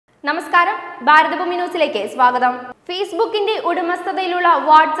നമസ്കാരം, ഭാരതഭൂമി ന്യൂസിലേക്ക് സ്വാഗതം. ഫേസ്ബുക്കിന്റെ ഉടമസ്ഥതയിലുള്ള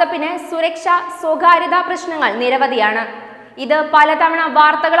വാട്സാപ്പിന് സുരക്ഷാ സ്വകാര്യതാ പ്രശ്നങ്ങൾ നിരവധിയാണ്. ഇത് പലതവണ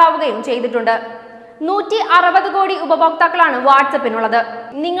വാർത്തകളാവുകയും ചെയ്തിട്ടുണ്ട്. 160 കോടി ഉപഭോക്താക്കളാണ് വാട്സാപ്പിനുള്ളത്.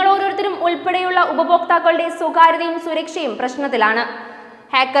 നിങ്ങൾ ഓരോരുത്തരും ഉൾപ്പെടെയുള്ള ഉപഭോക്താക്കളുടെ സ്വകാര്യതയും സുരക്ഷയും പ്രശ്നത്തിലാണ്.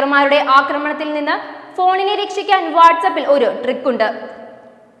 ഹാക്കർമാരുടെ ആക്രമണത്തിൽ നിന്ന് ഫോണിനെ രക്ഷിക്കാൻ വാട്സാപ്പിൽ ഒരു ട്രിക്കുണ്ട്.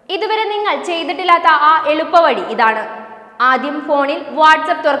 ഇതുവരെ നിങ്ങൾ ചെയ്തിട്ടില്ലാത്ത ആ എളുപ്പവഴി ഇതാണ്. ആദ്യം ഫോണിൽ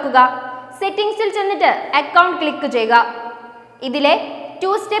വാട്സാപ്പ് തുറക്കുക. സെറ്റിംഗ്സിൽ ചെന്നിട്ട് അക്കൗണ്ട് ക്ലിക്ക് ചെയ്യുക. ഇതിലെ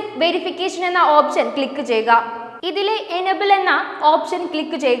 2 സ്റ്റെപ്പ് വെരിഫിക്കേഷൻ എന്ന ഓപ്ഷൻ ക്ലിക്ക് ചെയ്യുക. ഇതിലെ എനേബിൾ എന്ന ഓപ്ഷൻ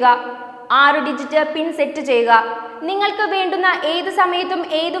ക്ലിക്ക് ചെയ്യുക. 6 ഡിജിറ്റ് പിൻ സെറ്റ് ചെയ്യുക. നിങ്ങൾക്ക് വേണ്ടുന്ന ഏത് സമയത്തും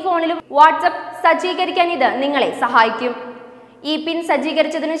ഏത് ഫോണിലും വാട്സാപ്പ് സജ്ജീകരിക്കാൻ ഇത് നിങ്ങളെ സഹായിക്കും. ഈ പിൻ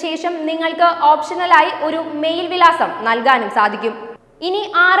സജ്ജീകരിച്ചതിനു ശേഷം നിങ്ങൾക്ക് ഓപ്ഷണലായി ഒരു മെയിൽ വിലാസം നൽകാനും സാധിക്കും. ഇനി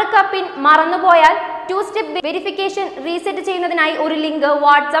 6 പിൻ മറന്നുപോയാൽ 2 സ്റ്റെപ്പ് വെരിഫിക്കേഷൻ റീസെറ്റ് ചെയ്യുന്നതിനായി ഒരു ലിങ്ക്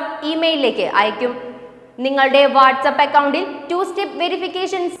വാട്സാപ്പ് ഇമെയിലിലേക്ക് അയക്കും. നിങ്ങളുടെ വാട്സാപ്പ് അക്കൗണ്ടിൽ 2 സ്റ്റെപ്പ്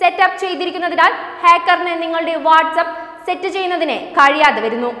വെരിഫിക്കേഷൻ സെറ്റപ്പ് ചെയ്തിരിക്കുന്നതിനാൽ ഹാക്കറിന് നിങ്ങളുടെ വാട്സാപ്പ് സെറ്റ് ചെയ്യുന്നതിന് കഴിയാതെ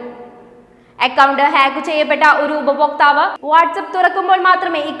വരുന്നു. അക്കൗണ്ട് ഹാക്ക് ചെയ്യപ്പെട്ട ഒരു ഉപഭോക്താവ് വാട്സാപ്പ് തുറക്കുമ്പോൾ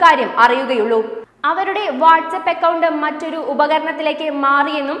മാത്രമേ ഇക്കാര്യം അറിയുകയുള്ളൂ. അവരുടെ വാട്സാപ്പ് അക്കൗണ്ട് മറ്റൊരു ഉപകരണത്തിലേക്ക്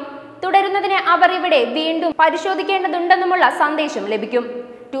മാറിയെന്നും തുടരുന്നതിന് അവർ ഇവിടെ വീണ്ടും പരിശോധിക്കേണ്ടതുണ്ടെന്നുമുള്ള സന്ദേശം ലഭിക്കും.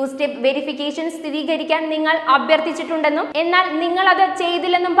 2 സ്റ്റെപ്പ് വെരിഫിക്കേഷൻ സ്ഥിരീകരിക്കാൻ നിങ്ങൾ അഭ്യർത്ഥിച്ചിട്ടുണ്ടെന്നും എന്നാൽ നിങ്ങൾ അത്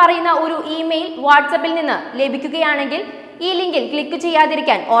ചെയ്തില്ലെന്നും പറയുന്ന ഒരു ഇമെയിൽ വാട്സാപ്പിൽ നിന്ന് ലഭിക്കുകയാണെങ്കിൽ ഈ ലിങ്കിൽ ക്ലിക്ക്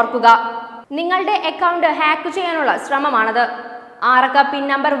ചെയ്യാതിരിക്കാൻ ഓർക്കുക. നിങ്ങളുടെ അക്കൗണ്ട് ഹാക്ക് ചെയ്യാനുള്ള ശ്രമമാണത്. 6 പിൻ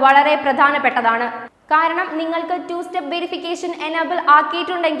നമ്പർ വളരെ പ്രധാനപ്പെട്ടതാണ്. കാരണം നിങ്ങൾക്ക് 2 സ്റ്റെപ്പ് വെരിഫിക്കേഷൻ എനേബിൾ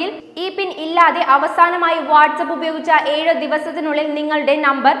ആക്കിയിട്ടുണ്ടെങ്കിൽ ഈ പിൻ ഇല്ലാതെ അവസാനമായി വാട്സാപ്പ് ഉപയോഗിച്ച 7 ദിവസത്തിനുള്ളിൽ നിങ്ങളുടെ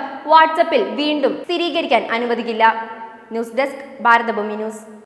നമ്പർ വാട്സാപ്പിൽ വീണ്ടും സ്ഥിരീകരിക്കാൻ അനുവദിക്കില്ല. News desk, Bharathabhoomi news.